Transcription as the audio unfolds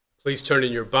Please turn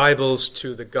in your Bibles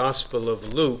to the Gospel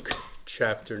of Luke,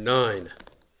 chapter 9.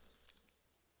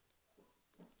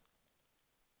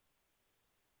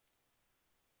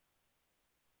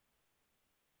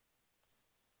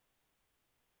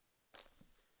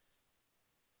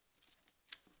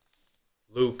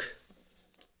 Luke,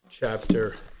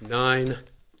 chapter 9.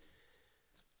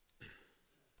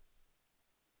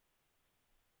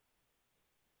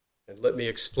 And let me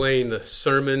explain the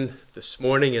sermon this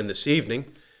morning and this evening.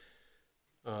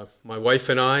 My wife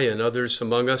and I and others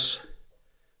among us,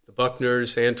 the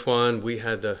Buckners, Antoine, we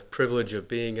had the privilege of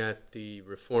being at the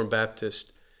Reformed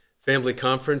Baptist Family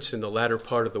Conference in the latter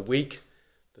part of the week,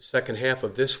 the second half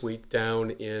of this week down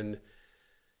in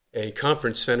a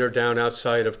conference center down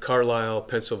outside of Carlisle,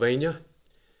 Pennsylvania.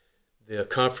 The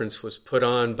conference was put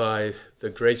on by the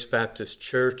Grace Baptist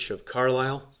Church of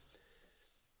Carlisle.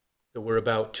 There were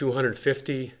about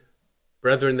 250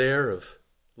 brethren there of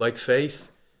like faith,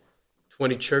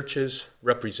 20 churches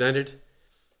represented,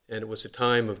 and it was a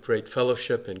time of great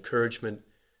fellowship, encouragement,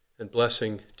 and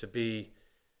blessing to be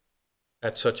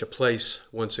at such a place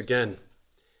once again.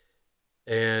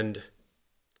 And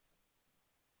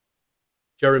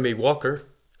Jeremy Walker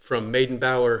from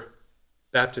Maidenbower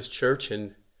Baptist Church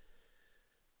in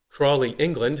Crawley,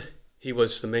 England, he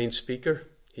was the main speaker.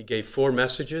 He gave 4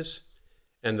 messages,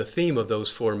 and the theme of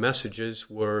those 4 messages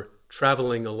were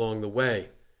traveling along the way.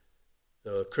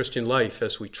 The Christian life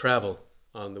as we travel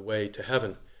on the way to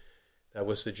heaven. That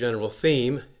was the general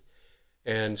theme.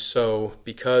 And so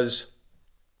because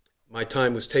my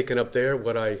time was taken up there,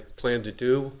 what I plan to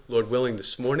do, Lord willing,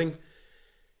 this morning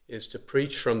is to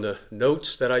preach from the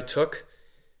notes that I took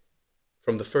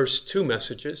from the first 2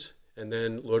 messages, and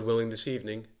then, Lord willing, this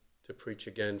evening to preach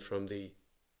again from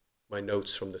my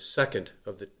notes from the second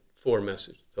of the 4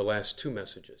 messages, the last 2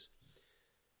 messages.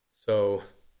 So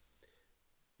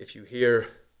if you hear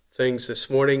things this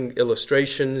morning,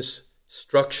 illustrations,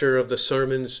 structure of the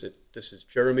sermons, this is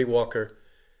Jeremy Walker,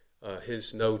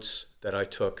 his notes that I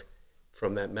took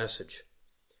from that message.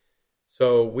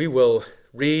 So we will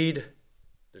read,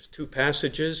 there's 2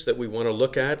 passages that we want to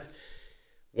look at,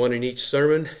 one in each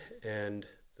sermon, and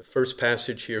the first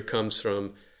passage here comes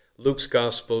from Luke's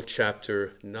Gospel,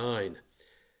 chapter 9.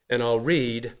 And I'll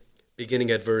read beginning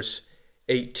at verse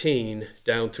 18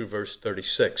 down through verse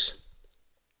 36.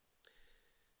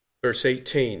 Verse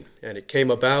 18, and it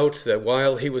came about that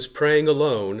while he was praying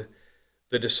alone,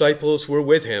 the disciples were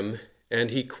with him, and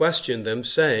he questioned them,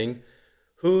 saying,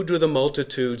 Who do the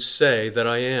multitudes say that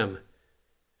I am?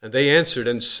 And they answered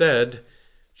and said,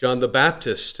 John the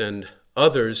Baptist, and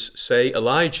others say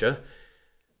Elijah,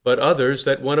 but others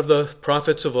that one of the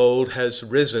prophets of old has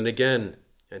risen again.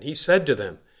 And he said to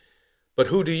them, But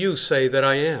who do you say that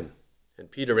I am?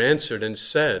 And Peter answered and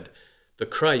said, The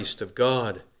Christ of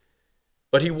God.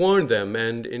 But he warned them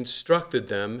and instructed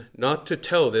them not to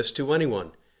tell this to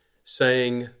anyone,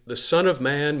 saying, The Son of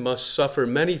Man must suffer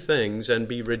many things and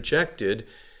be rejected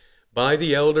by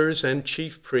the elders and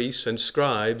chief priests and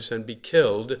scribes and be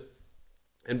killed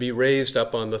and be raised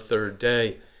up on the 3rd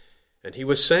day. And he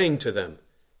was saying to them,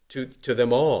 to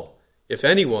them all, If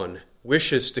anyone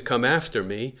wishes to come after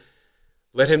me,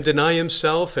 let him deny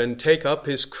himself and take up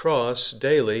his cross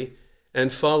daily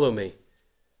and follow me.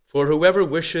 For whoever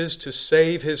wishes to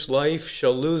save his life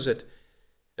shall lose it,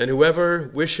 and whoever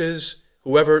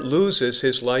loses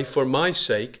his life for my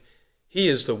sake, he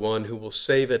is the one who will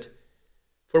save it.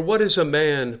 For what is a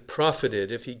man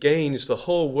profited if he gains the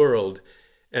whole world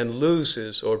and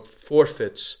loses or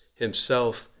forfeits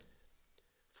himself?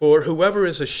 For whoever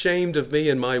is ashamed of me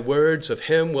and my words, of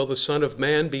him will the Son of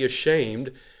Man be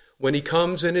ashamed when he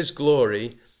comes in his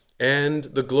glory and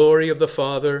the glory of the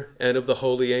Father and of the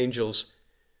holy angels.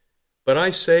 But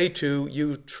I say to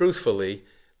you truthfully,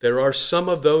 there are some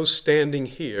of those standing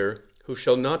here who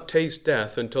shall not taste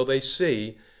death until they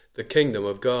see the kingdom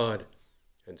of God.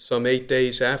 And some 8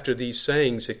 days after these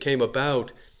sayings it came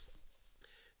about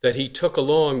that he took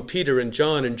along Peter and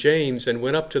John and James and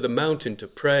went up to the mountain to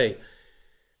pray.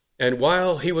 And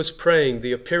while he was praying,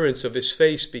 the appearance of his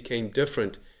face became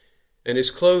different, and his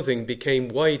clothing became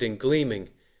white and gleaming.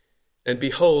 And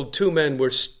behold, 2 men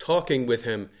were talking with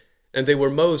him, and they were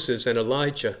Moses and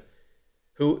Elijah,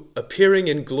 who, appearing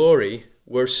in glory,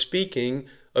 were speaking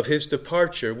of his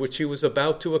departure, which he was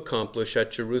about to accomplish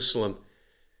at Jerusalem.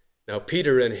 Now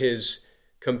Peter and his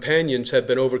companions had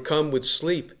been overcome with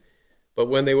sleep, but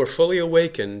when they were fully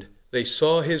awakened, they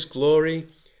saw his glory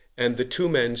and the 2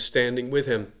 men standing with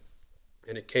him.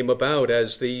 And it came about,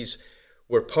 as these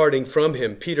were parting from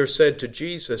him, Peter said to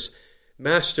Jesus,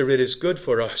 Master, it is good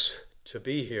for us to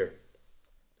be here.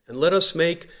 And let us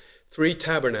make 3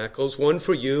 tabernacles, one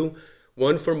for you,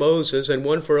 one for Moses and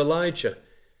one for Elijah,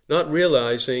 not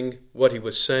realizing what he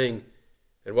was saying.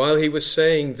 And while he was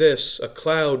saying this, a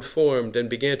cloud formed and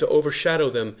began to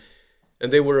overshadow them,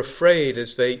 and they were afraid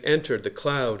as they entered the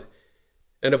cloud.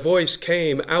 And a voice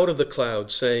came out of the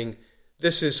cloud, saying,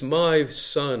 "This is my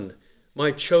Son,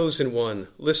 my chosen one,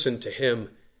 listen to him."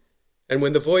 And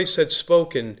when the voice had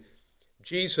spoken,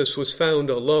 Jesus was found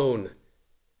alone,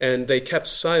 and they kept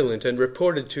silent and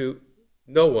reported to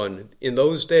no one in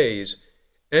those days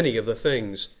any of the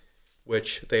things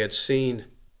which they had seen.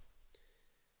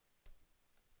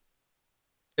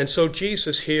 And so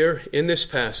Jesus here in this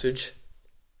passage,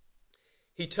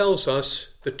 he tells us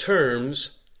the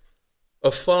terms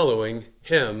of following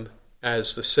him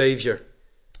as the Savior,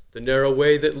 the narrow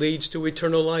way that leads to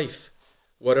eternal life.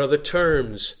 What are the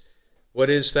terms? What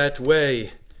does that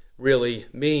way really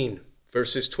mean?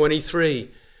 Verses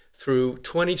 23 through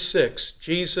 26,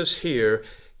 Jesus here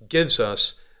gives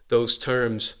us those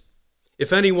terms.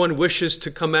 "If anyone wishes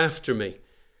to come after me,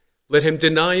 let him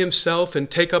deny himself and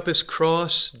take up his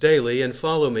cross daily and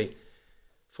follow me.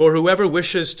 For whoever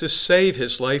wishes to save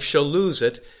his life shall lose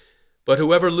it, but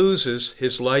whoever loses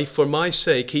his life for my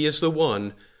sake, he is the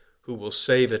one who will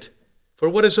save it. For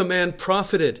what is a man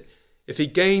profited if he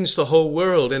gains the whole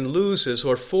world and loses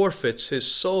or forfeits his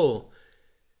soul?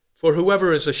 For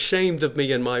whoever is ashamed of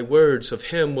me and my words, of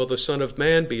him will the Son of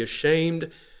Man be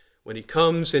ashamed when he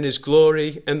comes in his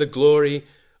glory and the glory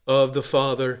of the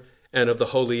Father and of the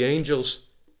holy angels."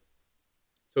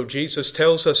 So Jesus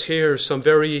tells us here some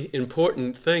very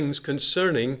important things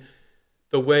concerning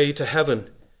the way to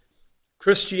heaven.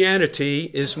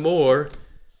 Christianity is more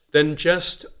than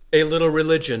just a little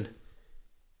religion.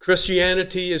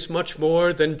 Christianity is much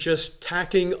more than just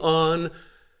tacking on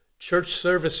church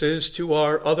services to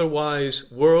our otherwise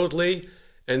worldly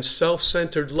and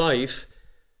self-centered life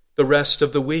the rest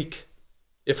of the week.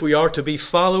 If we are to be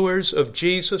followers of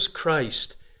Jesus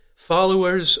Christ,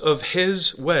 followers of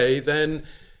his way, then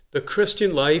the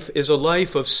Christian life is a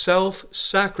life of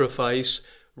self-sacrifice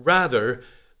rather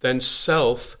than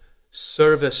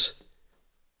self-service.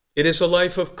 It is a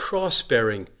life of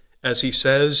cross-bearing, as he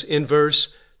says in verse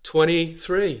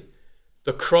 23.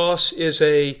 The cross is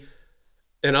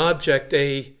an object,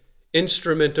 an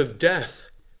instrument of death.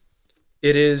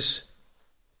 It is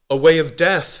a way of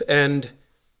death, and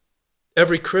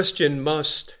every Christian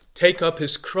must take up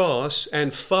his cross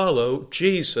and follow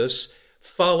Jesus,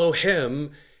 follow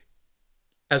him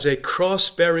as a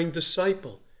cross-bearing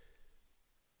disciple.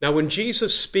 Now, when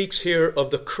Jesus speaks here of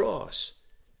the cross,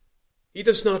 he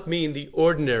does not mean the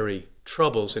ordinary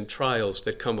troubles and trials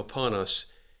that come upon us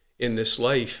in this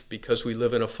life because we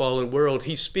live in a fallen world.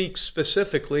 He speaks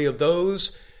specifically of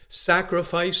those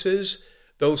sacrifices,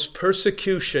 those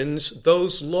persecutions,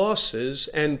 those losses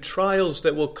and trials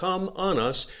that will come on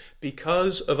us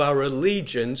because of our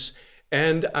allegiance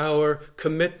and our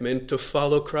commitment to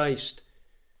follow Christ.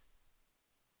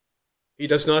 He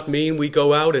does not mean we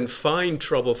go out and find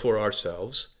trouble for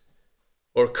ourselves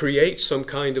or create some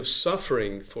kind of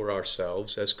suffering for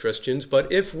ourselves as Christians,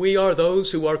 but if we are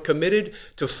those who are committed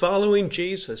to following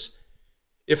Jesus,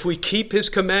 if we keep his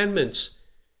commandments,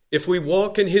 if we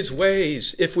walk in his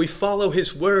ways, if we follow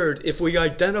his word, if we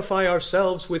identify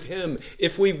ourselves with him,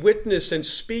 if we witness and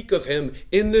speak of him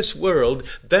in this world,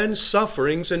 then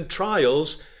sufferings and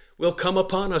trials will come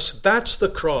upon us. That's the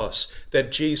cross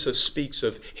that Jesus speaks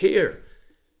of here.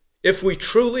 If we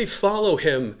truly follow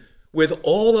him with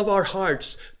all of our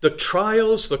hearts, the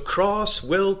trials, the cross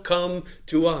will come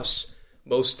to us,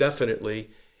 most definitely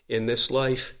in this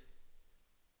life.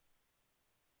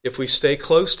 If we stay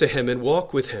close to him and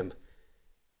walk with him,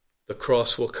 the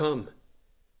cross will come.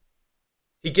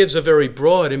 He gives a very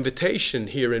broad invitation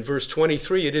here in verse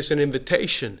 23. It is an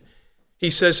invitation. He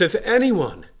says, if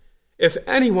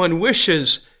anyone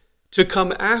wishes to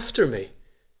come after me,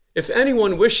 if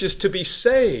anyone wishes to be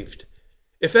saved,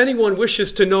 if anyone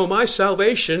wishes to know my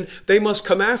salvation, they must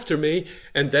come after me.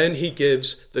 And then he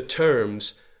gives the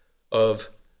terms of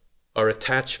our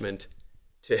attachment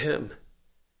to him.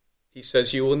 He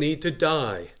says, you will need to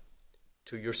die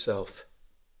to yourself.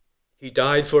 He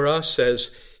died for us,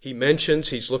 as he mentions.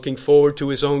 He's looking forward to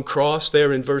his own cross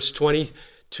there in verse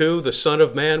 22. The Son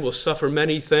of Man will suffer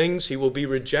many things. He will be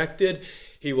rejected.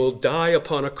 He will die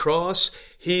upon a cross.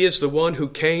 He is the one who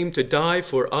came to die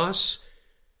for us.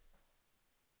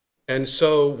 And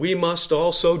so we must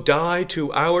also die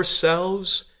to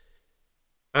ourselves,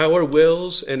 our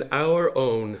wills, and our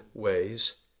own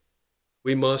ways.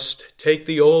 We must take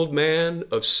the old man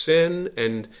of sin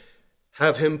and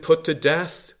have him put to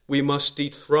death. We must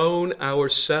dethrone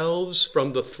ourselves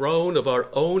from the throne of our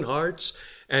own hearts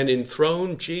and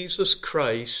enthrone Jesus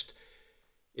Christ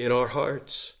in our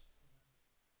hearts.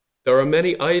 There are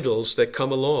many idols that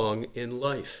come along in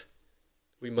life.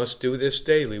 We must do this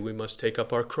daily. We must take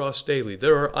up our cross daily.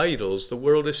 There are idols. The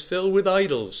world is filled with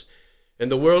idols.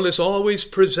 And the world is always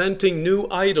presenting new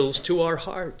idols to our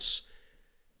hearts.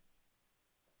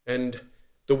 And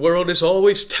the world is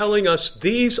always telling us,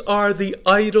 these are the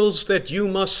idols that you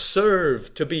must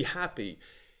serve to be happy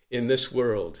in this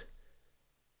world.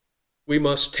 We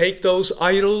must take those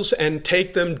idols and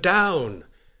take them down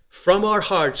from our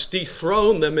hearts,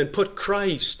 dethrone them, and put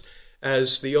Christ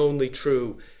as the only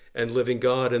true and living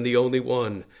God and the only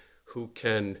one who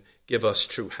can give us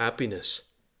true happiness.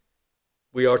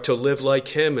 We are to live like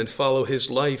him and follow his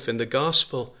life in the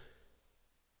gospel.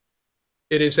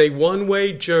 It is a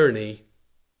one-way journey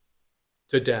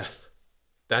to death.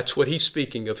 That's what he's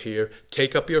speaking of here.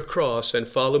 Take up your cross and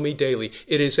follow me daily.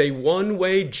 It is a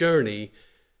one-way journey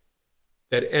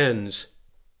that ends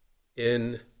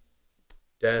in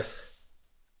death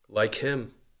like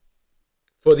him.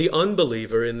 For the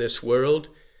unbeliever in this world,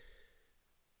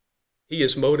 he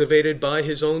is motivated by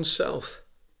his own self,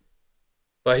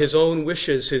 by his own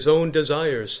wishes, his own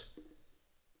desires.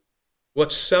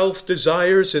 What self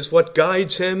desires is what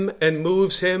guides him and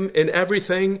moves him in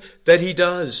everything that he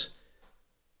does.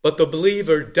 But the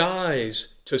believer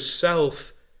dies to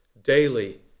self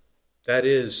daily. That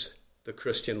is the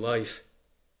Christian life.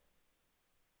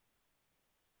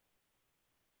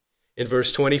 In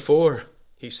verse 24,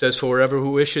 he says, "For whoever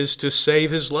who wishes to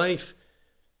save his life,"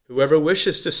 whoever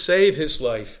wishes to save his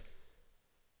life.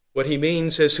 What he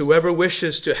means is whoever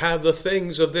wishes to have the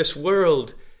things of this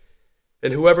world,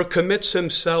 and whoever commits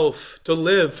himself to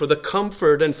live for the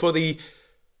comfort and for the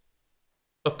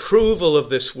approval of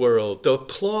this world, the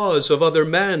applause of other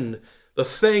men, the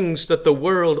things that the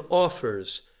world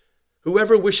offers.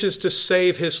 Whoever wishes to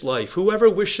save his life, whoever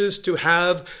wishes to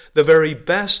have the very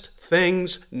best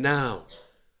things now,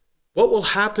 what will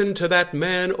happen to that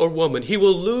man or woman? He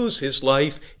will lose his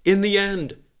life in the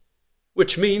end,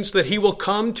 which means that he will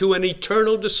come to an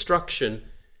eternal destruction.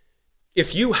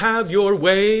 If you have your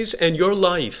ways and your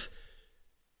life,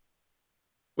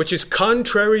 which is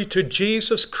contrary to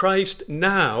Jesus Christ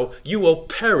now, you will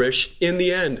perish in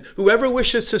the end. Whoever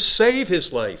wishes to save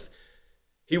his life,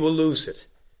 he will lose it,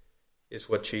 is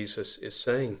what Jesus is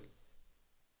saying.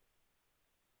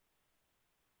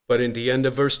 But in the end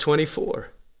of verse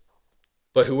 24,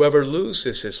 "But whoever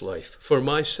loses his life for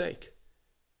my sake."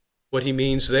 What he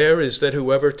means there is that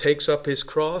whoever takes up his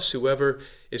cross, whoever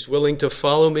is willing to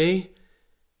follow me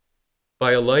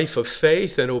by a life of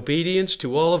faith and obedience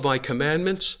to all of my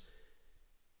commandments,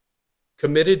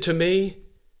 committed to me,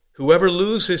 whoever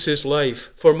loses his life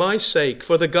for my sake,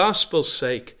 for the gospel's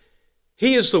sake,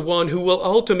 he is the one who will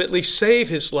ultimately save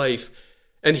his life,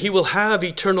 and he will have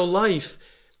eternal life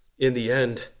in the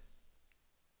end.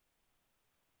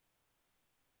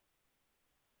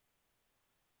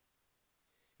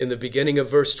 In the beginning of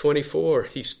verse 24,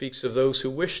 he speaks of those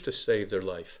who wish to save their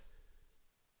life.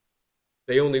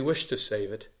 They only wish to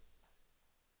save it.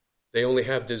 They only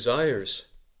have desires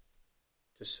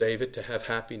to save it, to have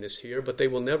happiness here, but they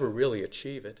will never really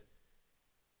achieve it.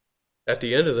 At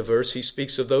the end of the verse, he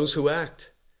speaks of those who act,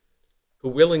 who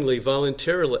willingly,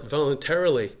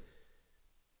 voluntarily,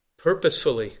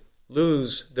 purposefully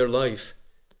lose their life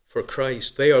for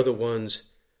Christ. They are the ones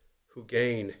who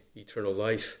gain eternal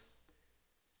life.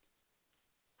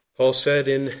 Paul said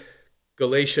in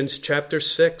Galatians chapter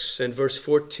 6 and verse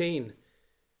 14,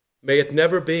 "May it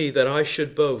never be that I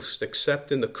should boast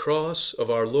except in the cross of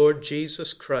our Lord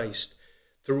Jesus Christ,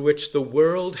 through which the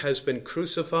world has been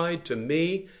crucified to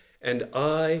me and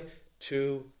I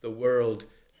to the world."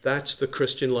 That's the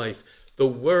Christian life. The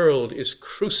world is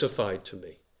crucified to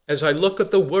me. As I look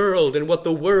at the world and what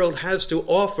the world has to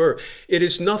offer, it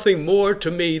is nothing more to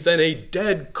me than a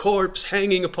dead corpse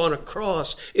hanging upon a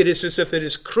cross. It is as if it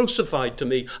is crucified to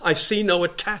me. I see no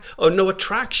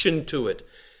attraction to it,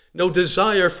 no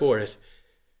desire for it.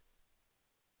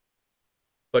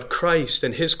 But Christ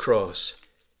and his cross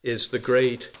is the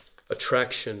great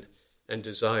attraction and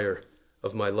desire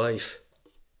of my life.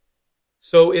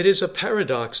 So it is a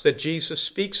paradox that Jesus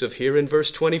speaks of here in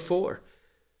verse 24.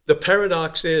 The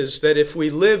paradox is that if we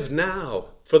live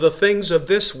now for the things of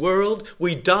this world,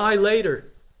 we die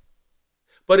later.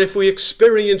 But if we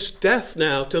experience death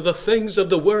now to the things of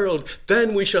the world,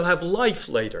 then we shall have life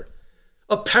later.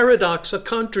 A paradox, a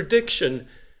contradiction.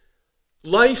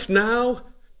 Life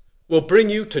now will bring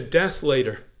you to death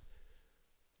later.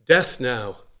 Death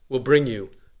now will bring you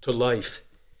to life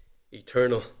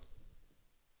eternal.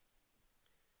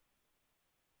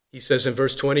 He says in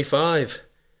verse 25,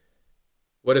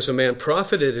 What is a man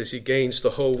profited as he gains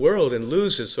the whole world and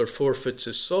loses or forfeits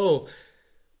his soul?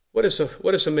 What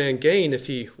does a man gain if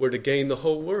he were to gain the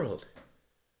whole world?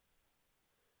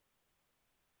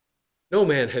 No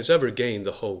man has ever gained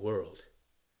the whole world.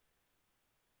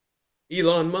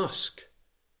 Elon Musk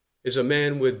is a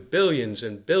man with billions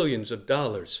and billions of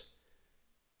dollars.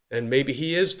 And maybe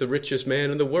he is the richest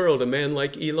man in the world, a man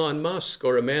like Elon Musk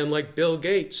or a man like Bill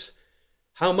Gates.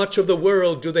 How much of the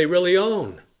world do they really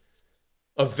own?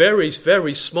 A very,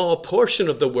 very small portion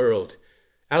of the world.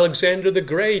 Alexander the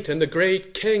Great and the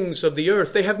great kings of the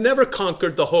earth, they have never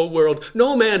conquered the whole world.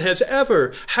 No man has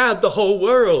ever had the whole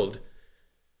world.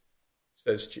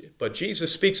 But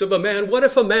Jesus speaks of a man. What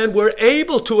if a man were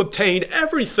able to obtain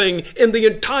everything in the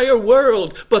entire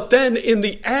world, but then in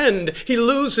the end he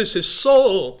loses his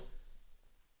soul?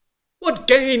 What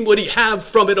gain would he have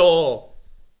from it all?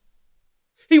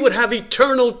 He would have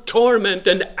eternal torment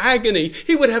and agony.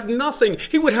 He would have nothing.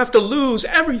 He would have to lose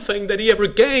everything that he ever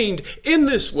gained in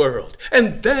this world.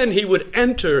 And then he would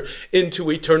enter into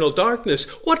eternal darkness.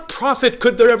 What profit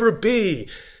could there ever be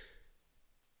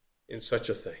in such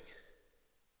a thing?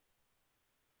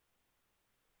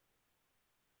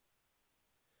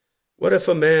 What if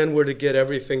a man were to get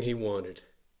everything he wanted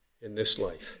in this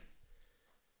life?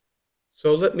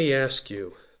 So let me ask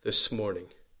you this morning,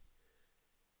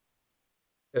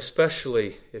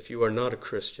 especially if you are not a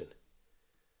Christian,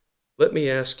 let me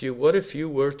ask you, what if you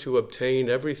were to obtain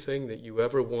everything that you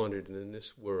ever wanted in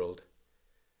this world,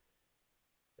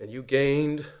 and you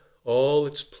gained all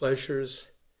its pleasures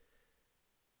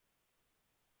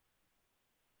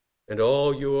and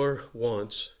all your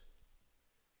wants,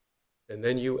 and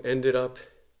then you ended up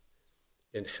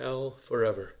in hell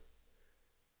forever?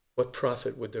 What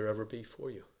profit would there ever be for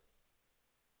you?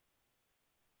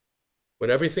 When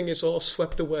everything is all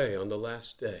swept away on the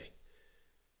last day,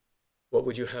 what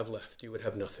would you have left? You would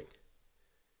have nothing.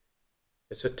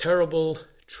 It's a terrible,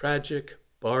 tragic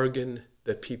bargain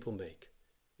that people make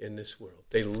in this world.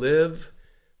 They live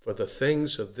for the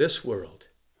things of this world,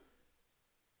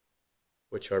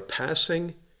 which are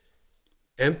passing,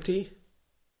 empty,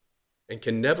 and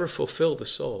can never fulfill the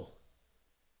soul.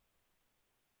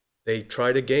 They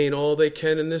try to gain all they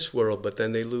can in this world, but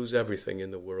then they lose everything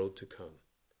in the world to come.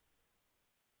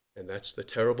 And that's the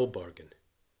terrible bargain.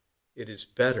 It is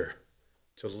better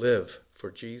to live for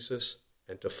Jesus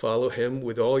and to follow him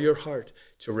with all your heart,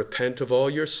 to repent of all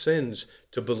your sins,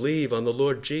 to believe on the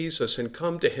Lord Jesus and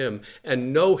come to him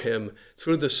and know him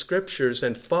through the scriptures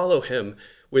and follow him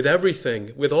with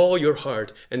everything, with all your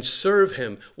heart, and serve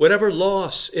him, whatever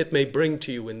loss it may bring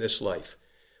to you in this life.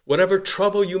 Whatever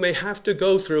trouble you may have to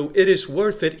go through, it is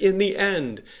worth it in the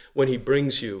end when he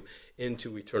brings you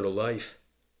into eternal life.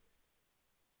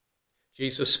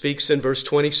 Jesus speaks in verse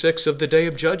 26 of the day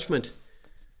of judgment.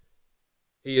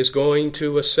 He is going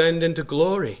to ascend into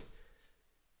glory.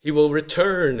 He will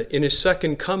return in his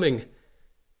second coming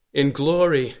in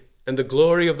glory, and the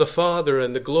glory of the Father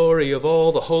and the glory of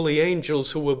all the holy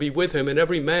angels who will be with him, and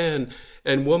every man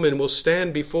and woman will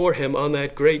stand before him on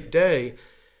that great day.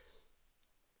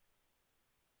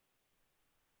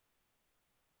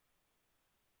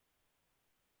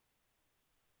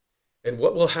 And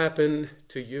what will happen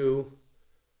to you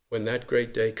when that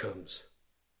great day comes?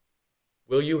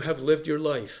 Will you have lived your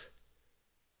life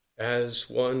as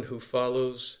one who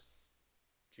follows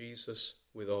Jesus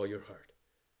with all your heart?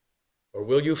 Or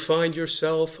will you find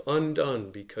yourself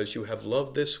undone because you have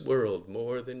loved this world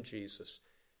more than Jesus,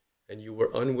 and you were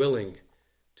unwilling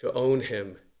to own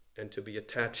him and to be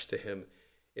attached to him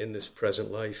in this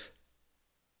present life?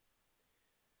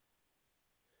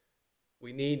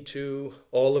 We need to,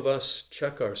 all of us,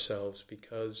 check ourselves,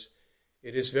 because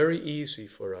it is very easy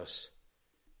for us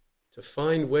to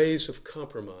find ways of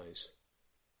compromise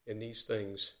in these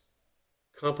things.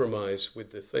 Compromise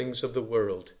with the things of the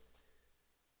world.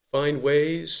 Find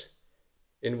ways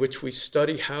in which we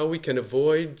study how we can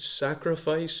avoid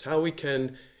sacrifice, how we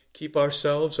can keep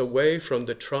ourselves away from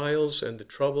the trials and the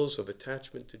troubles of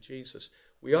attachment to Jesus.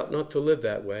 We ought not to live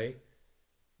that way.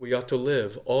 We ought to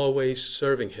live always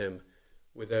serving him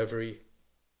with every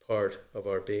part of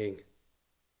our being.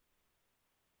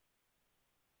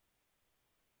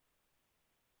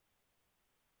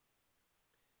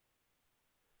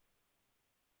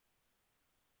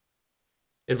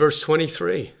 In verse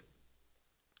 23,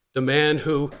 the man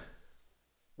who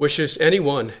wishes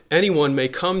anyone may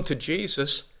come to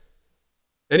Jesus.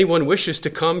 Anyone wishes to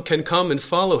come can come and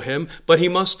follow him, but he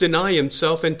must deny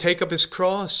himself and take up his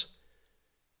cross.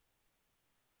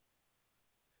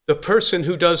 The person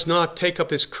who does not take up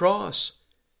his cross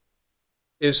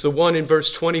is the one in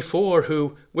verse 24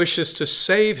 who wishes to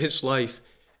save his life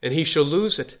and he shall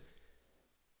lose it.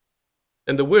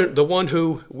 And the one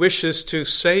who wishes to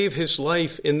save his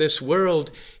life in this world,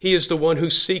 he is the one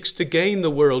who seeks to gain the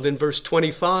world in verse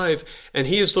 25. And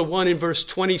he is the one in verse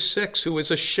 26 who is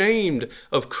ashamed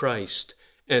of Christ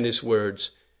and his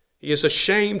words. He is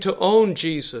ashamed to own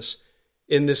Jesus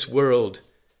in this world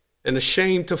and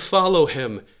ashamed to follow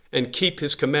him and keep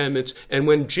his commandments. And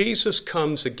when Jesus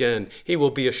comes again, he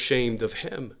will be ashamed of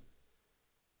him.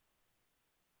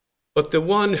 But the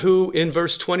one who, in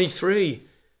verse 23,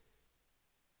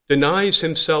 denies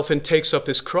himself and takes up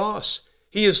his cross,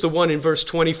 he is the one in verse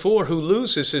 24 who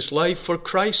loses his life for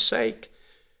Christ's sake,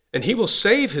 and he will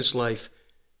save his life.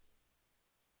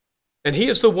 And he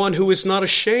is the one who is not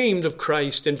ashamed of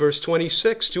Christ in verse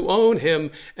 26 to own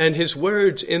him and his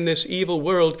words in this evil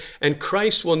world, and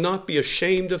Christ will not be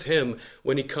ashamed of him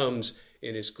when he comes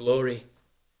in his glory.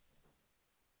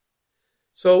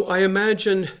 So I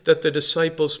imagine that the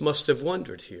disciples must have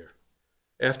wondered here,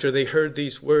 after they heard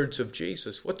these words of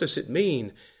Jesus, what does it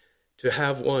mean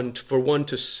for one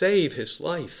to save his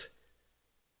life?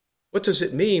 What does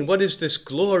it mean? What is this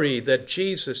glory that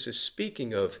Jesus is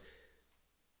speaking of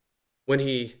when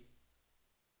he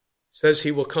says he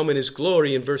will come in his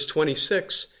glory in verse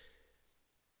 26?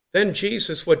 Then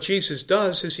what Jesus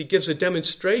does is he gives a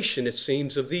demonstration, it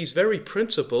seems, of these very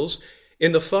principles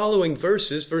in the following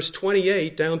verses, verse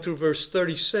 28 down through verse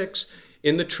 36,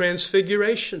 in the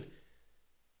Transfiguration.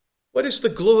 What is the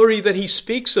glory that he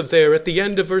speaks of there at the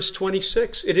end of verse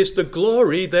 26? It is the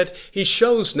glory that he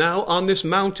shows now on this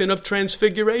mountain of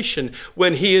transfiguration.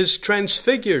 When he is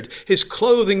transfigured, his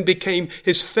clothing became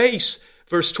his face,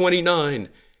 verse 29.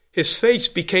 His face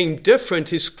became different.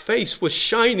 His face was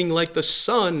shining like the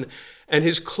sun, and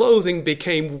his clothing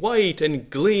became white and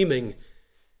gleaming.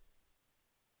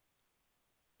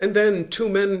 And then two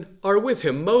men are with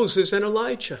him, Moses and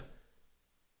Elijah.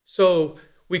 So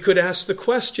we could ask the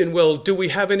question, well, do we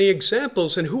have any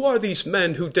examples? And who are these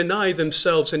men who deny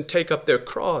themselves and take up their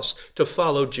cross to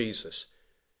follow Jesus?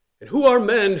 And who are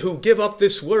men who give up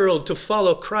this world to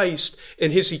follow Christ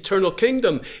in his eternal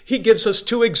kingdom? He gives us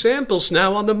two examples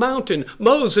now on the mountain,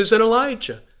 Moses and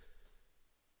Elijah.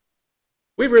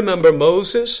 We remember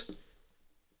Moses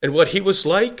and what he was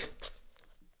like.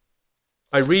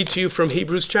 I read to you from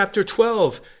Hebrews chapter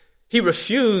 12. He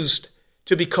refused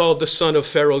to be called the son of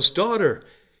Pharaoh's daughter.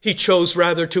 He chose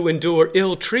rather to endure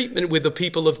ill treatment with the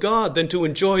people of God than to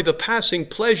enjoy the passing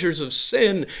pleasures of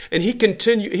sin. And he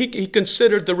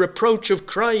considered the reproach of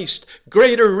Christ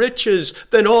greater riches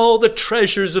than all the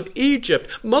treasures of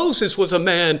Egypt. Moses was a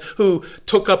man who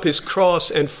took up his cross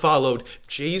and followed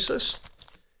Jesus.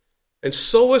 And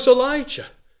so was Elijah.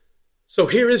 So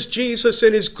here is Jesus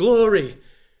in his glory.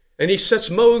 And he sets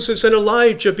Moses and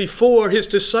Elijah before his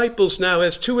disciples now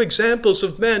as two examples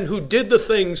of men who did the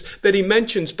things that he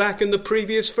mentions back in the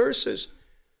previous verses.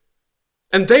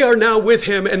 And they are now with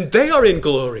him, and they are in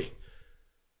glory.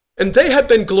 And they have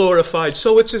been glorified.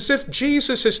 So it's as if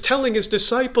Jesus is telling his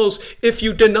disciples, if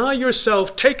you deny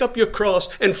yourself, take up your cross,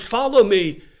 and follow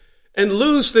me, and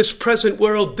lose this present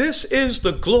world, this is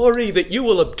the glory that you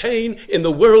will obtain in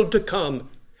the world to come.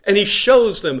 And he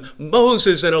shows them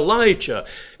Moses and Elijah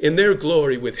in their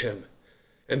glory with him.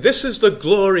 And this is the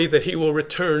glory that he will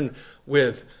return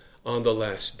with on the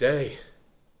last day.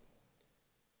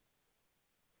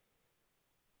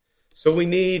 So we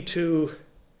need to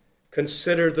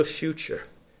consider the future,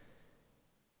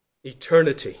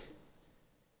 eternity,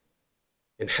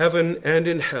 in heaven and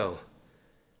in hell.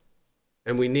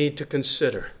 And we need to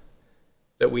consider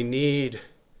that we need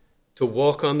to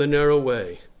walk on the narrow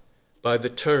way by the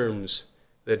terms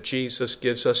that Jesus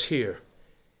gives us here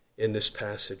in this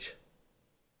passage.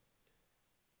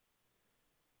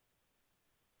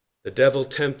 The devil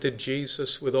tempted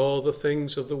Jesus with all the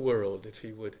things of the world if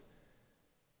he would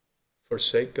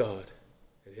forsake God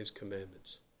and his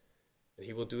commandments. And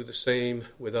he will do the same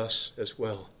with us as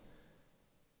well.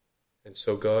 And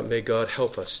so may God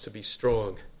help us to be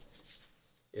strong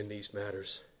in these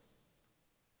matters.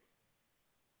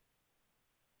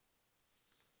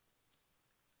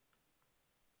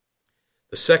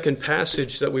 The second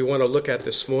passage that we want to look at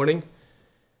this morning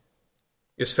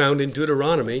is found in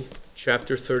Deuteronomy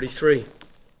chapter 33.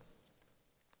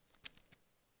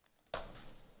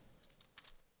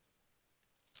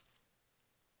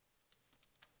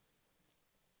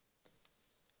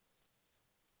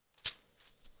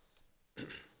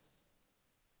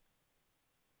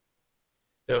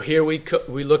 Now here we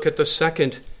look at the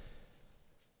second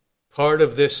part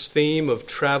of this theme of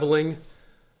traveling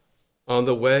on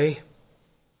the way.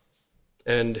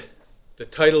 And the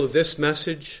title of this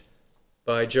message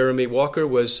by Jeremy Walker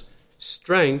was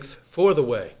Strength for the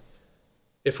Way.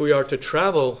 If we are to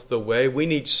travel the way, we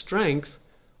need strength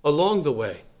along the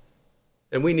way.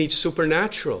 And we need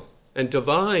supernatural and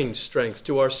divine strength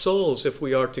to our souls if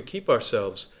we are to keep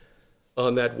ourselves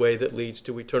on that way that leads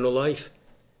to eternal life.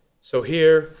 So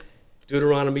here,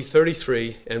 Deuteronomy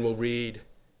 33, and we'll read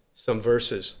some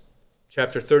verses.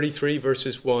 Chapter 33,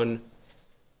 verses 1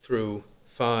 through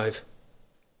 5.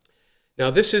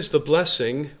 Now this is the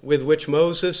blessing with which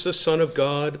Moses, the son of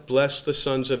God, blessed the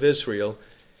sons of Israel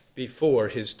before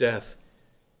his death.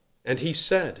 And he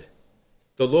said,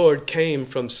 "The Lord came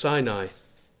from Sinai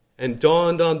and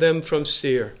dawned on them from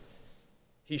Seir.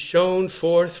 He shone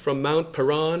forth from Mount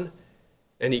Paran,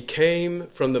 and he came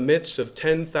from the midst of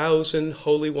 10,000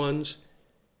 holy ones.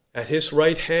 At his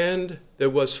right hand there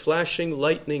was flashing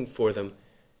lightning for them.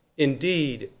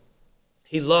 Indeed,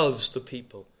 he loves the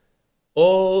people.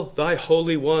 All thy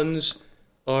holy ones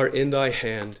are in thy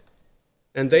hand,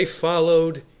 and they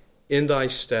followed in thy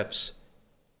steps.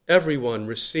 Everyone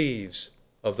receives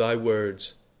of thy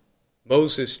words.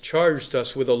 Moses charged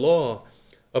us with a law,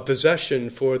 a possession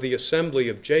for the assembly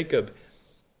of Jacob,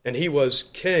 and he was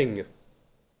king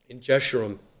in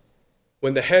Jeshurun.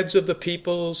 When the heads of the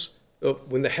people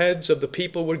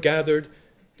were gathered,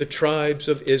 the tribes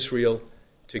of Israel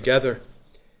together."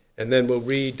 And then we'll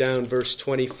read down verse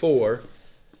 24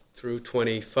 through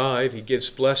 25. He gives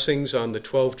blessings on the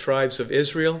 12 tribes of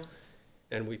Israel,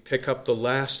 and we pick up the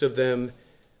last of them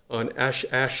on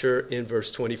Asher in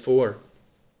verse 24.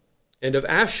 And of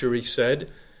Asher he said,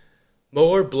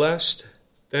 "More blessed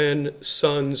than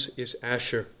sons is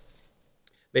Asher.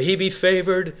 May he be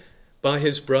favored by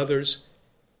his brothers.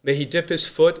 May he dip his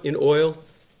foot in oil.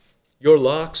 Your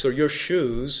locks or your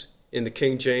shoes," in the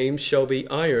King James, "shall be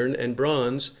iron and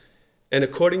bronze, and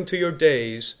according to your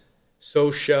days, so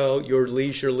shall your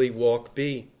leisurely walk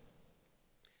be.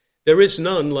 There is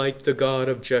none like the God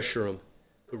of Jeshurun,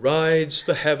 who rides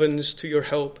the heavens to your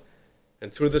help,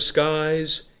 and through the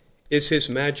skies is his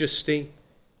majesty.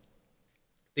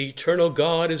 The eternal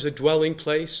God is a dwelling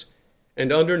place,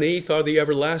 and underneath are the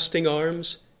everlasting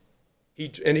arms.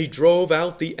 He drove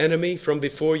out the enemy from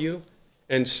before you,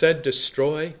 and said,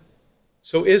 'Destroy.'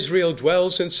 So Israel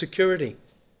dwells in security,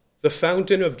 the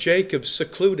fountain of Jacob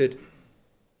secluded.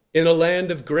 In a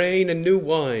land of grain and new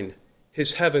wine,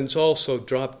 his heavens also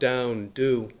drop down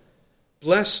dew.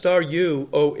 Blessed are you,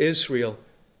 O Israel.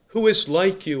 Who is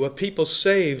like you, a people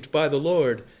saved by the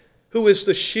Lord? Who is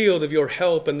the shield of your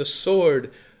help and the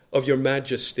sword of your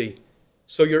majesty?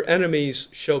 So your enemies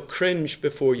shall cringe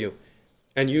before you,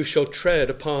 and you shall tread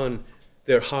upon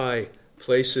their high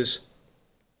places."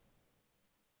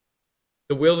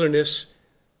 The wilderness,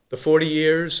 the 40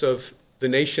 years of the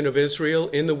nation of Israel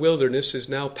in the wilderness is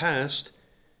now past.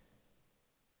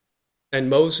 And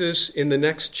Moses, in the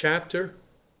next chapter,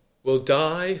 will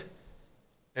die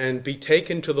and be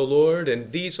taken to the Lord.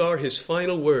 And these are his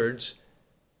final words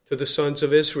to the sons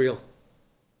of Israel.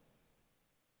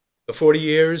 The 40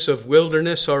 years of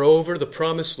wilderness are over. The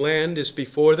promised land is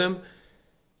before them.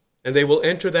 And they will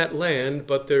enter that land,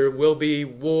 but there will be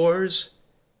wars.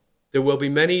 There will be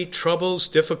many troubles,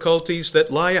 difficulties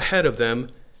that lie ahead of them.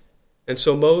 And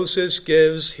so Moses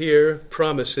gives here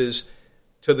promises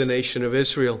to the nation of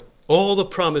Israel. All the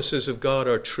promises of God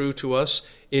are true to us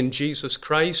in Jesus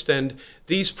Christ, and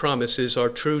these promises are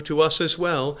true to us as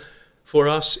well, for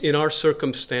us in our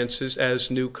circumstances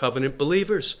as new covenant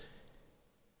believers.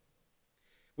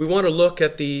 We want to look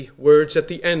at the words at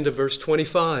the end of verse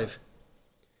 25.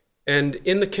 And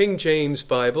in the King James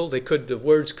Bible, the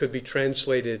words could be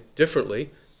translated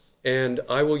differently, and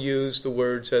I will use the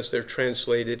words as they're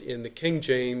translated in the King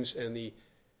James and the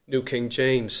New King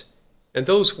James. And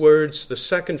those words, the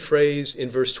second phrase in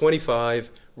verse 25,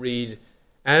 read,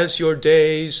 "As your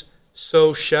days,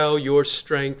 so shall your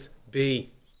strength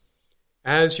be."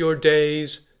 As your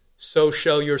days, so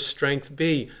shall your strength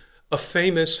be. A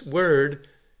famous word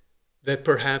that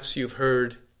perhaps you've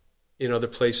heard in other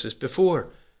places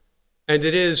before. And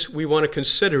we want to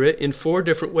consider it in 4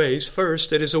 different ways.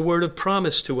 First, it is a word of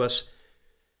promise to us.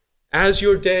 As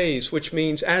your days, which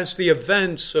means as the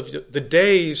events of the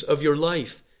days of your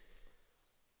life,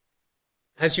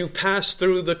 as you pass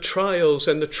through the trials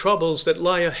and the troubles that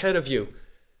lie ahead of you,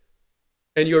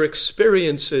 and your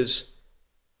experiences,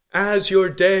 as your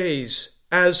days,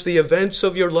 as the events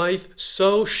of your life,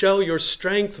 so shall your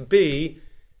strength be,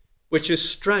 which is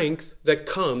strength that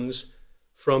comes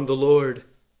from the Lord.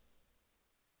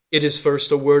 It is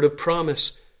first a word of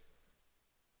promise.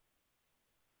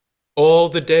 All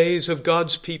the days of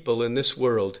God's people in this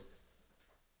world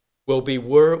will be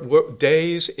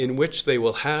days in which they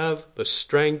will have the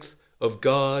strength of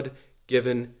God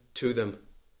given to them.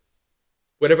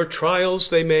 whatever trials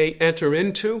they may enter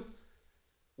into,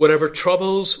 whatever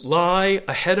troubles lie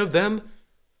ahead of them,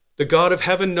 the God of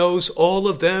heaven knows all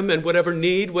of them, and whatever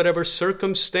need, whatever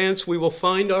circumstance we will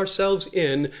find ourselves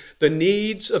in, the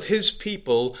needs of his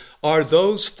people are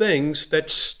those things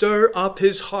that stir up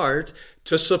his heart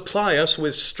to supply us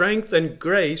with strength and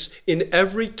grace in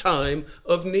every time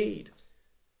of need.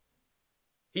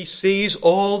 He sees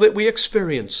all that we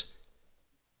experience,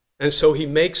 and so he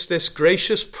makes this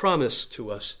gracious promise to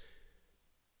us.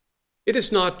 It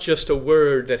is not just a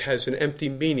word that has an empty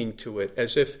meaning to it,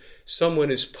 as if someone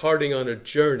is parting on a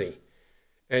journey,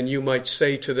 and you might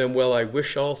say to them, well, I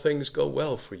wish all things go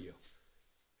well for you.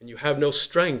 And you have no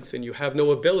strength, and you have no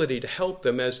ability to help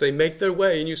them as they make their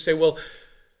way, and you say, well,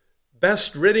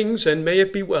 best riddings, and may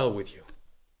it be well with you.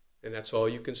 And that's all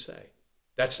you can say.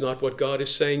 That's not what God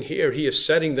is saying here. He is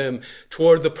setting them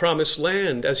toward the promised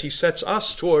land, as he sets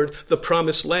us toward the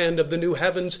promised land of the new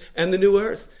heavens and the new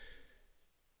earth.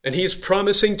 And he is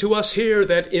promising to us here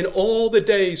that in all the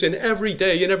days, in every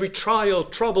day, in every trial,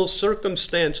 trouble,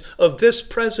 circumstance of this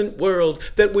present world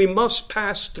that we must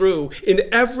pass through, in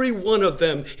every one of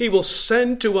them, he will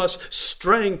send to us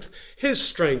strength, his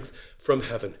strength from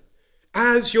heaven.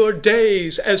 As your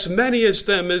days, as many as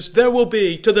them as there will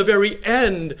be, to the very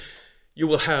end, you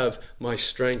will have my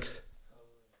strength.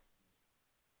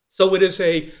 So it is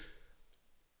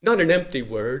not an empty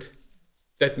word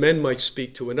that men might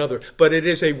speak to another, but it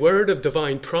is a word of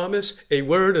divine promise, a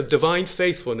word of divine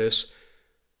faithfulness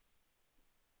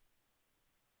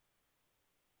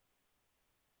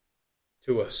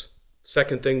to us.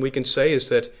 Second thing we can say is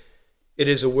that it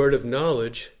is a word of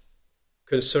knowledge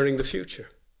concerning the future.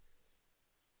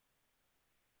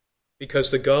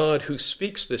 Because the God who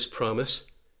speaks this promise,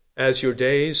 as your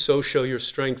days, so shall your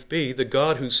strength be, the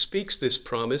God who speaks this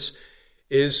promise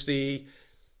is the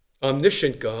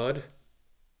omniscient God,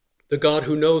 the God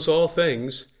who knows all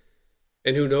things,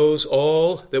 and who knows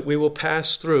all that we will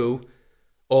pass through,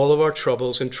 all of our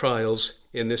troubles and trials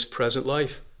in this present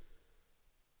life.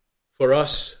 For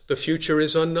us, the future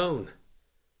is unknown.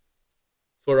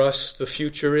 For us, the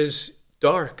future is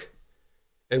dark,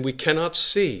 and we cannot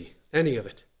see any of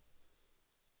it.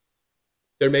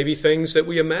 There may be things that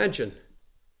we imagine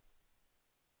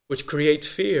which create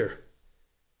fear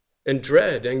and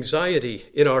dread, anxiety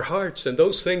in our hearts, and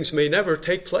those things may never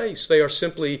take place. They are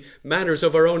simply matters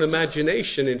of our own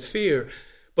imagination and fear.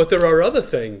 But there are other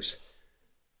things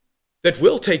that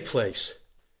will take place,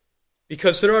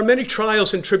 because there are many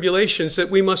trials and tribulations that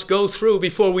we must go through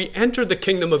before we enter the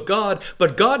kingdom of God.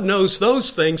 But God knows those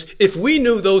things. If we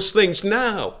knew those things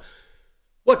now,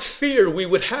 what fear we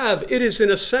would have. It is,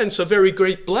 in a sense, a very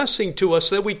great blessing to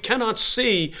us that we cannot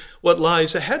see what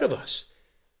lies ahead of us.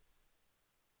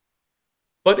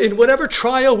 But in whatever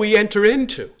trial we enter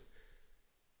into,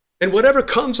 and whatever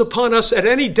comes upon us at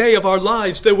any day of our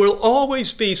lives, there will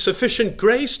always be sufficient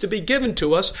grace to be given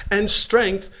to us and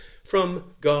strength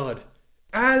from God.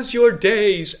 As your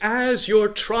days, as your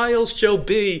trials shall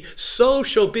be, so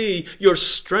shall be your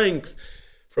strength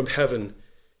from heaven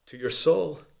to your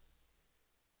soul.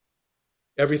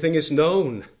 Everything is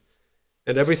known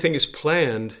and everything is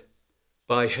planned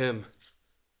by him.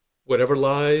 Whatever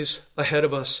lies ahead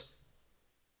of us,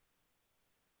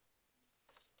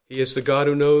 he is the God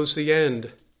who knows the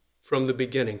end from the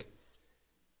beginning.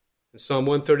 And Psalm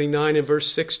 139 and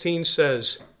verse 16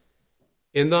 says,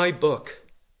 in thy book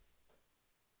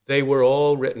they were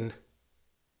all written,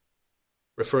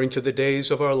 referring to the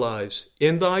days of our lives.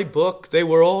 In thy book they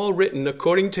were all written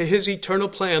according to his eternal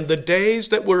plan, the days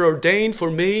that were ordained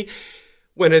for me,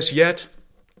 when as yet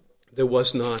there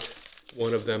was not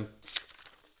one of them.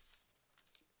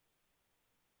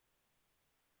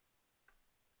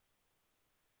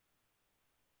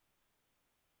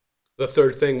 The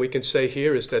third thing we can say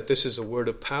here is that this is a word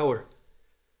of power,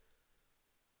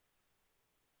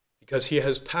 because he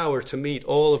has power to meet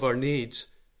all of our needs.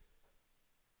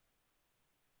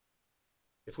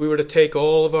 If we were to take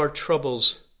all of our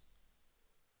troubles,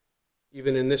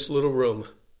 even in this little room,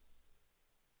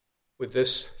 with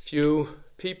this few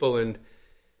people, and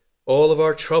all of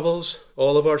our troubles,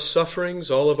 all of our sufferings,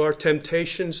 all of our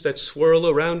temptations that swirl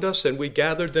around us, and we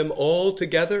gathered them all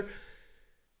together,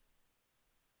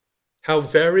 how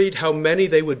varied, how many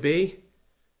they would be.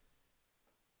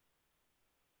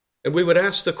 And we would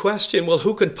ask the question, well,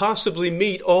 who can possibly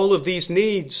meet all of these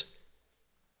needs?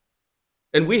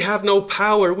 And we have no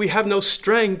power, we have no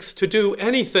strength to do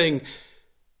anything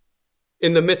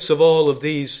in the midst of all of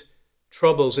these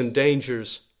troubles and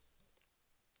dangers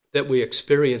that we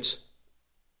experience.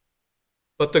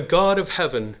 But the God of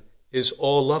heaven is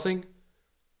all-loving.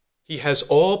 He has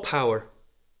all power.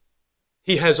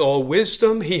 He has all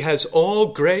wisdom. He has all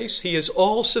grace. He is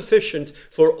all sufficient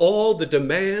for all the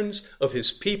demands of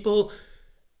his people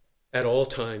at all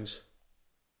times.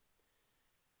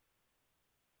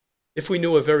 If we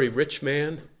knew a very rich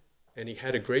man and he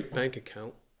had a great bank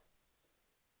account,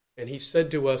 and he said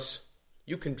to us,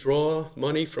 you can draw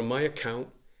money from my account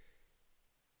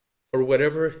for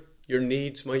whatever your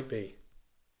needs might be.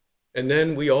 And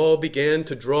then we all began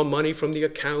to draw money from the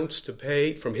accounts to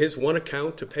pay, from his one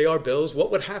account to pay our bills. What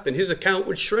would happen? His account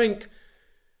would shrink.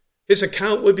 His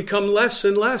account would become less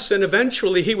and less, and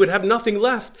eventually he would have nothing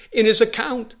left in his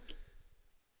account.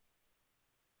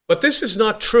 But this is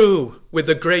not true with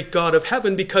the great God of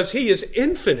heaven, because he is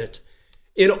infinite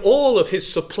in all of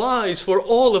his supplies for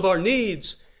all of our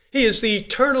needs. He is the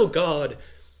eternal God,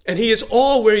 and he is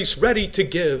always ready to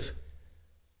give.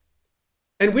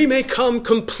 And we may come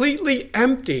completely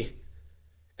empty,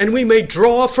 and we may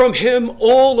draw from him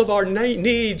all of our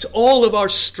needs, all of our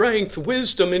strength,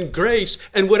 wisdom, and grace,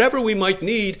 and whatever we might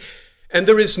need, and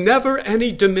there is never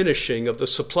any diminishing of the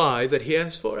supply that he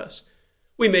has for us.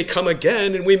 We may come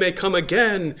again, and we may come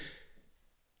again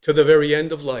to the very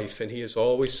end of life, and he is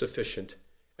always sufficient.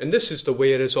 And this is the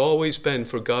way it has always been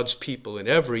for God's people in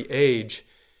every age,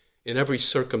 in every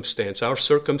circumstance. Our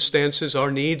circumstances,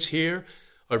 our needs here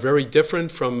are very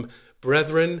different from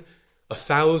brethren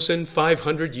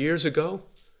 1,500 years ago.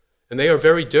 And they are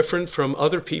very different from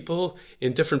other people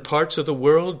in different parts of the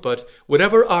world. But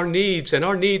whatever our needs, and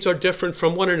our needs are different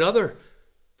from one another,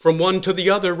 from one to the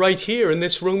other right here in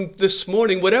this room this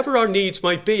morning, whatever our needs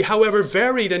might be, however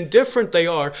varied and different they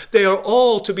are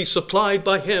all to be supplied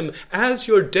by him. As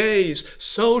your days,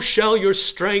 so shall your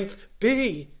strength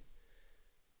be.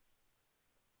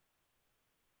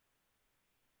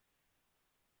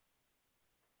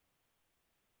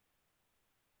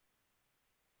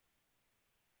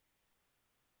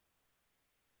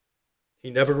 He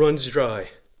never runs dry.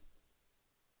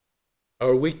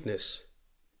 Our weakness,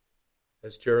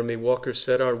 as Jeremy Walker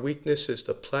said, our weakness is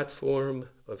the platform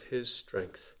of his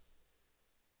strength.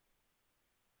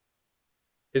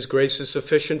 His grace is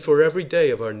sufficient for every day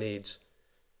of our needs.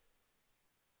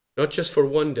 Not just for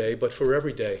one day, but for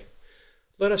every day.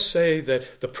 Let us say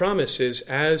that the promise is,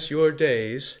 as your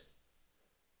days,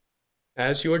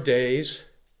 as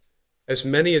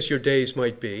many as your days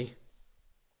might be,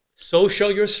 so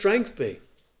shall your strength be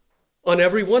on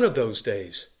every one of those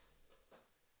days.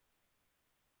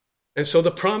 And so the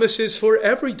promise is for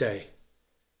every day.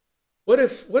 What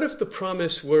if the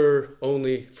promise were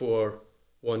only for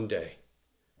one day?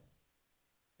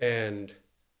 And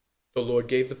the Lord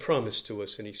gave the promise to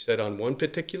us, and he said, on one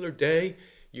particular day,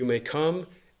 you may come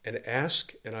and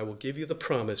ask, and I will give you the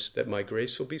promise that my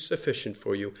grace will be sufficient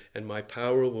for you, and my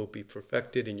power will be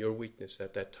perfected in your weakness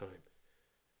at that time.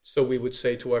 So we would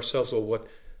say to ourselves, well,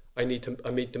 I need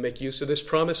to make use of this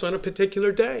promise on a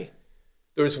particular day.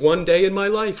 There is one day in my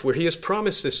life where he has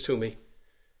promised this to me.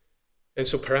 And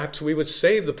so perhaps we would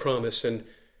save the promise, and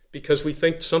because we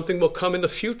think something will come in the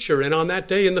future, and on that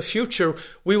day in the future,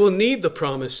 we will need the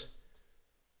promise.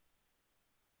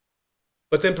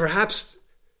 But then perhaps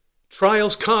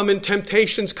trials come and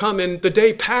temptations come, and the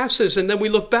day passes, and then we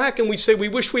look back and we say, we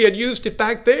wish we had used it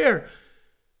back there.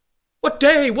 What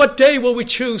day will we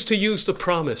choose to use the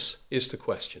promise, is the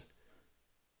question.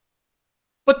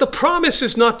 But the promise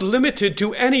is not limited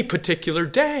to any particular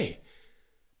day.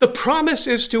 The promise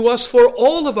is to us for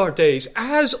all of our days.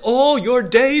 As all your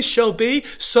days shall be,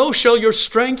 so shall your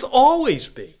strength always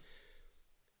be.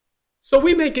 So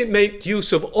we make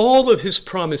use of all of his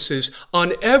promises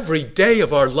on every day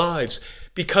of our lives,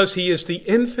 because he is the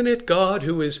infinite God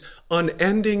who is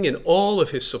unending in all of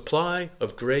his supply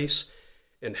of grace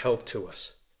and help to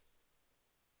us.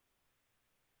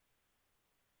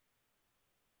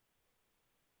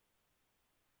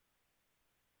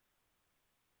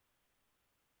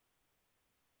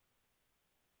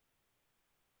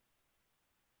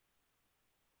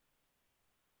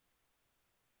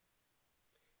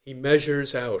 He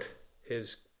measures out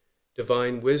his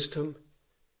divine wisdom,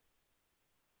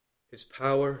 his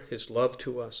power, his love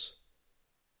to us,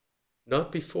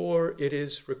 not before it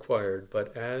is required,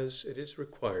 but as it is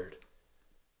required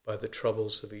by the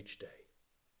troubles of each day.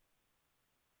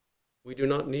 We do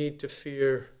not need to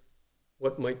fear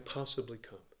what might possibly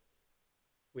come.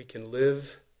 We can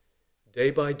live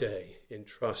day by day in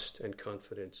trust and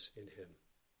confidence in him.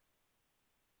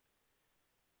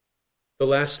 The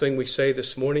last thing we say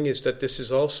this morning is that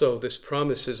this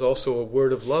promise is also a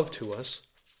word of love to us.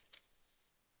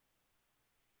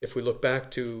 If we look back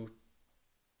to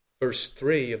verse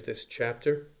 3 of this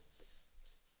chapter,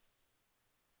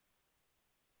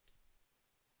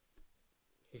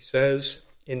 he says,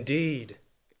 "Indeed,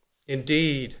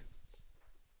 Indeed,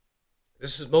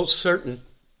 this is most certain.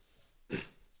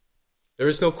 There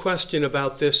is no question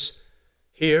about this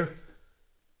here.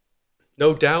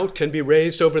 No doubt can be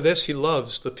raised over this. He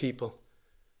loves the people.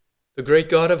 The great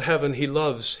God of heaven, he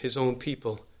loves his own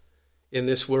people in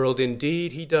this world.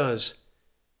 Indeed, he does.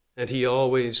 And he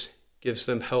always gives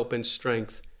them help and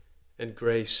strength and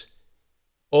grace.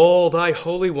 All thy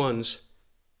holy ones,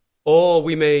 all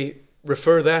we may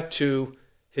refer that to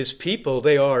his people,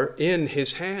 they are in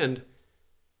his hand.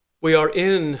 We are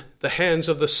in the hands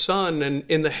of the Son and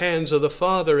in the hands of the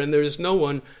Father, and there is no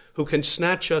one who can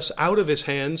snatch us out of his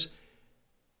hands.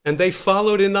 And they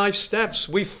followed in thy steps.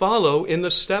 We follow in the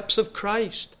steps of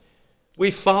Christ.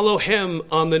 We follow him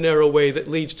on the narrow way that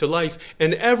leads to life,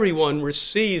 and everyone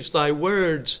receives thy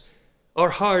words.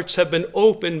 Our hearts have been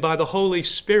opened by the Holy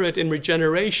Spirit in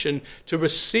regeneration to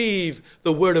receive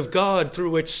the word of God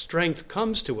through which strength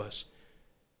comes to us.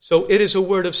 So it is a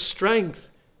word of strength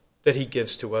that he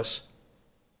gives to us.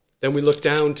 Then we look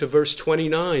down to verse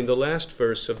 29, the last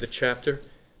verse of the chapter.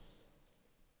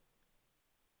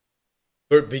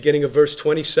 Beginning of verse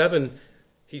 27,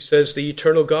 he says, the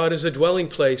eternal God is a dwelling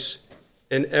place,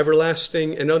 and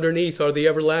everlasting, and underneath are the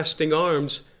everlasting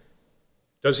arms.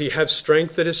 Does he have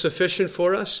strength that is sufficient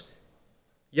for us?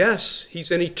 Yes, he's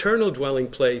an eternal dwelling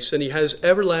place, and he has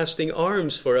everlasting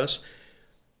arms for us.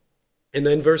 And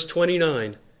then verse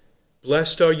 29,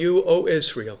 blessed are you, O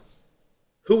Israel.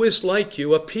 Who is like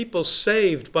you, a people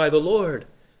saved by the Lord?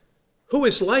 Who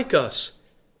is like us?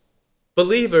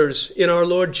 Believers in our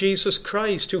Lord Jesus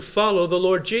Christ who follow the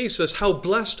Lord Jesus. How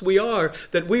blessed we are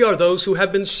that we are those who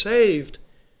have been saved.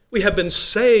 We have been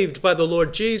saved by the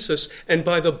Lord Jesus and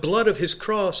by the blood of his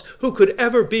cross. Who could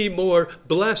ever be more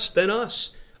blessed than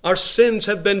us? Our sins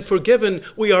have been forgiven.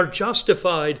 We are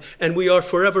justified, and we are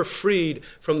forever freed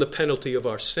from the penalty of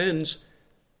our sins.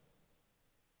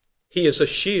 He is a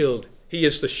shield. He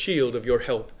is the shield of your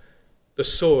help, the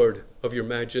sword of your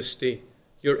majesty.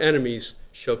 Your enemies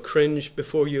shall cringe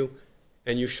before you,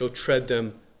 and you shall tread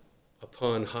them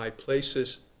upon high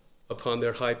places, upon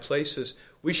their high places.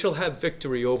 We shall have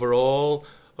victory over all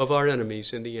of our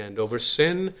enemies in the end, over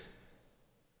sin,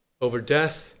 over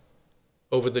death,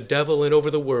 over the devil, and over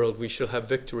the world. We shall have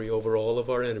victory over all of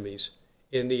our enemies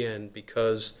in the end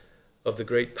because of the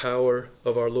great power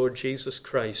of our Lord Jesus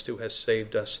Christ who has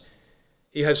saved us.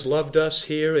 He has loved us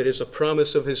here. It is a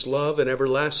promise of his love, an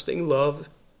everlasting love.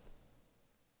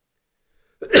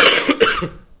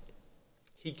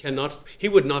 He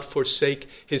would not forsake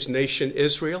his nation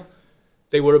Israel.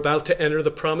 They were about to enter the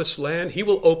promised land. He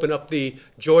will open up the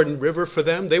Jordan River for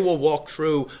them. They will walk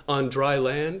through on dry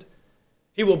land.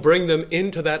 He will bring them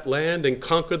into that land and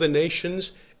conquer the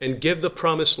nations and give the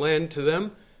promised land to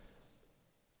them.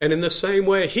 And in the same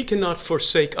way, he cannot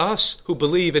forsake us who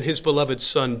believe in his beloved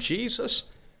Son, Jesus,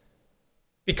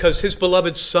 because his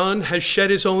beloved Son has shed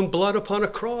his own blood upon a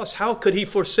cross. How could he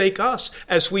forsake us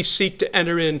as we seek to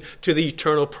enter into the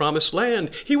eternal promised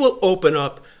land? He will open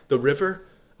up the river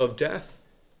of death,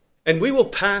 and we will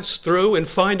pass through and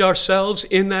find ourselves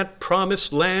in that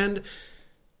promised land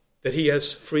that he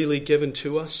has freely given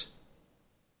to us.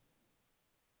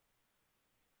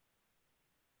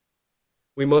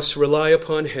 We must rely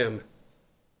upon him.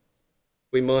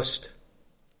 We must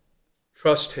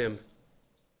trust him.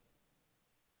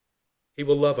 He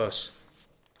will love us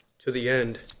to the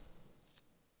end.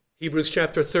 Hebrews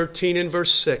chapter 13 and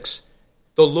verse 6.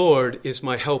 The Lord is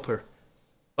my helper.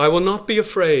 I will not be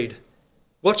afraid.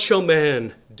 What shall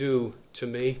man do to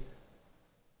me?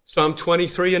 Psalm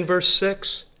 23 and verse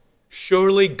 6.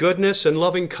 Surely goodness and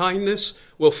loving kindness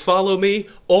will follow me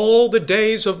all the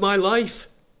days of my life.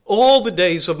 All the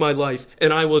days of my life,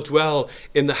 and I will dwell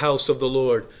in the house of the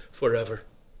Lord forever.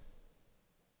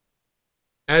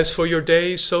 As for your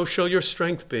days, so shall your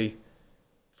strength be.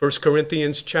 1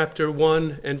 Corinthians chapter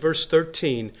 1 and verse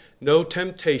 13. No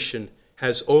temptation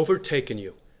has overtaken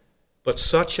you, but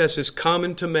such as is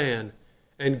common to man.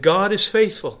 And God is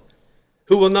faithful,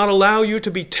 who will not allow you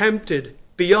to be tempted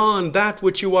beyond that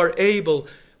which you are able,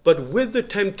 but with the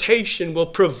temptation will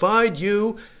provide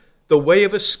you the way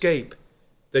of escape,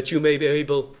 that you may be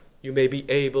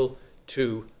able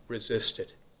to resist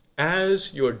it.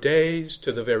 As your days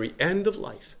to the very end of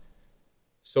life,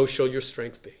 so shall your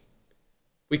strength be.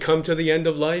 We come to the end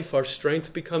of life, our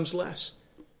strength becomes less.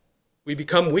 We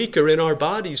become weaker in our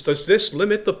bodies. Does this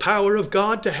limit the power of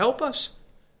God to help us?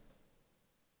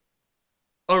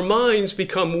 Our minds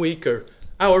become weaker.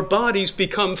 Our bodies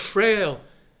become frail.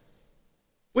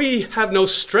 We have no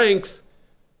strength,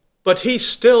 but he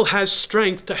still has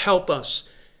strength to help us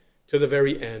to the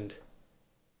very end.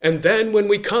 And then when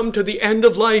we come to the end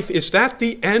of life, is that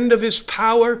the end of his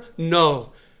power?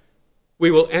 No. We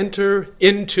will enter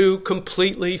into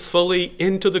completely, fully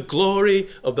into the glory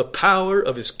of the power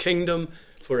of his kingdom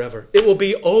forever. It will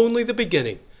be only the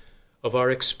beginning of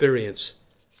our experience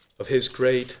of his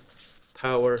great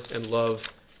power and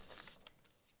love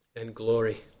and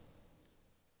glory.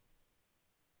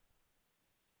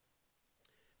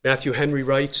 Matthew Henry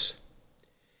writes,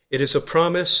 "It is a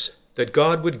promise that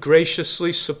God would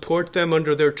graciously support them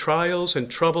under their trials and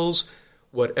troubles,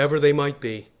 whatever they might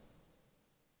be.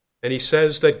 And he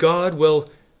says that God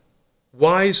will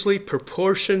wisely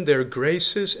proportion their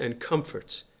graces and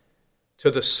comforts to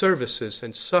the services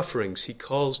and sufferings he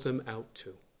calls them out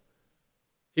to.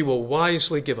 He will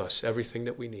wisely give us everything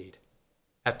that we need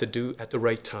at the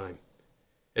right time."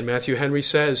 And Matthew Henry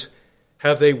says,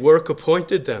 "Have they work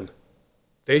appointed them?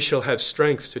 They shall have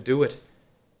strength to do it.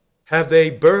 Have they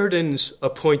burdens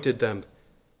appointed them?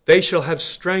 They shall have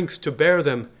strength to bear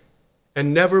them,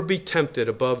 and never be tempted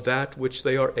above that which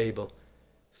they are able.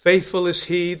 Faithful is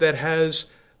he that has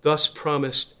thus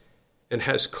promised, and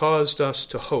has caused us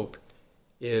to hope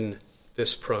in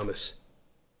this promise."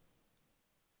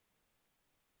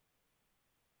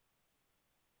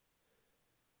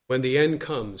 When the end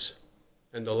comes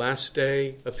and the last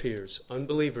day appears,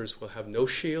 unbelievers will have no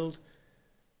shield.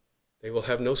 They will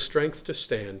have no strength to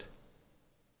stand.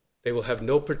 They will have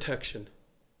no protection,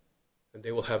 and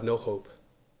they will have no hope.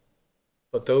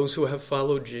 But those who have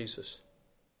followed Jesus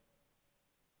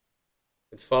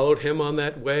and followed him on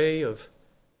that way of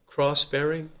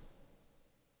cross-bearing,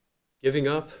 giving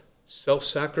up,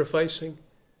 self-sacrificing,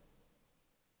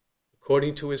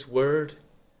 according to his word,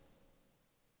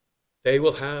 they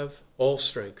will have all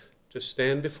strength to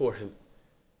stand before him,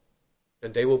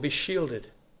 and they will be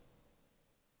shielded,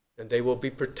 and they will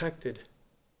be protected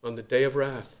on the day of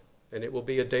wrath, and it will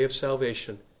be a day of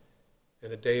salvation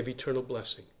and a day of eternal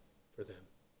blessing for them.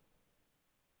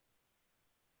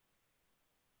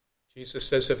 Jesus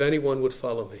says, if anyone would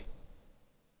follow me,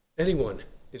 anyone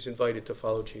is invited to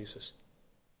follow Jesus.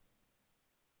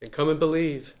 And come and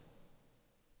believe,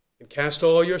 and cast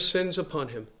all your sins upon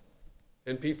him,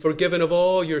 and be forgiven of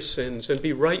all your sins, and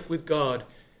be right with God,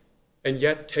 and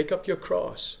yet take up your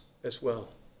cross as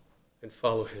well, and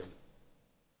follow him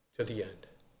to the end.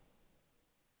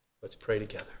 Let's pray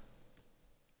together.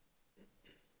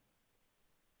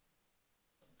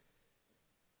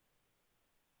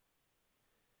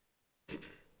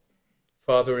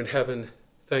 Father in heaven,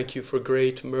 thank you for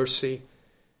great mercy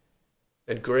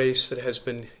and grace that has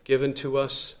been given to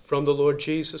us from the Lord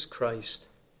Jesus Christ.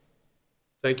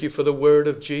 Thank you for the word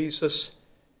of Jesus.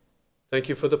 Thank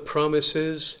you for the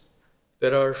promises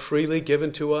that are freely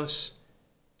given to us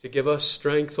to give us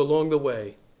strength along the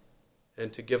way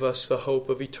and to give us the hope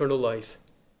of eternal life.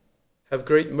 Have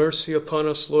great mercy upon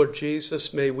us, Lord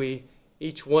Jesus. May we,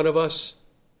 each one of us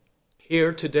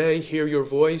here today, hear your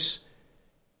voice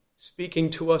speaking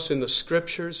to us in the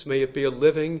Scriptures. May it be a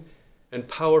living and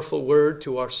powerful word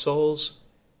to our souls.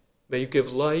 May you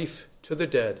give life to the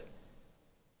dead.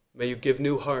 May you give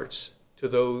new hearts to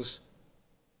those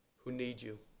who need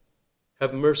you.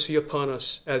 Have mercy upon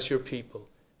us as your people.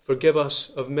 Forgive us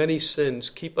of many sins.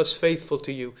 Keep us faithful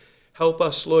to you. Help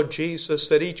us, Lord Jesus,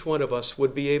 that each one of us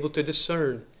would be able to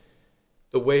discern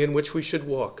the way in which we should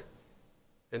walk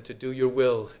and to do your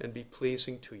will and be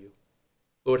pleasing to you.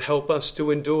 Lord, help us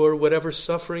to endure whatever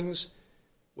sufferings,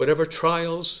 whatever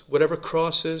trials, whatever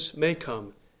crosses may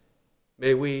come.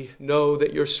 May we know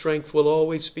that your strength will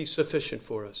always be sufficient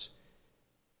for us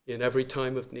in every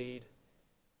time of need.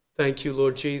 Thank you,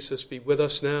 Lord Jesus. Be with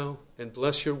us now and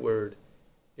bless your word.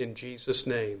 In Jesus'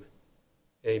 name,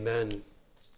 amen.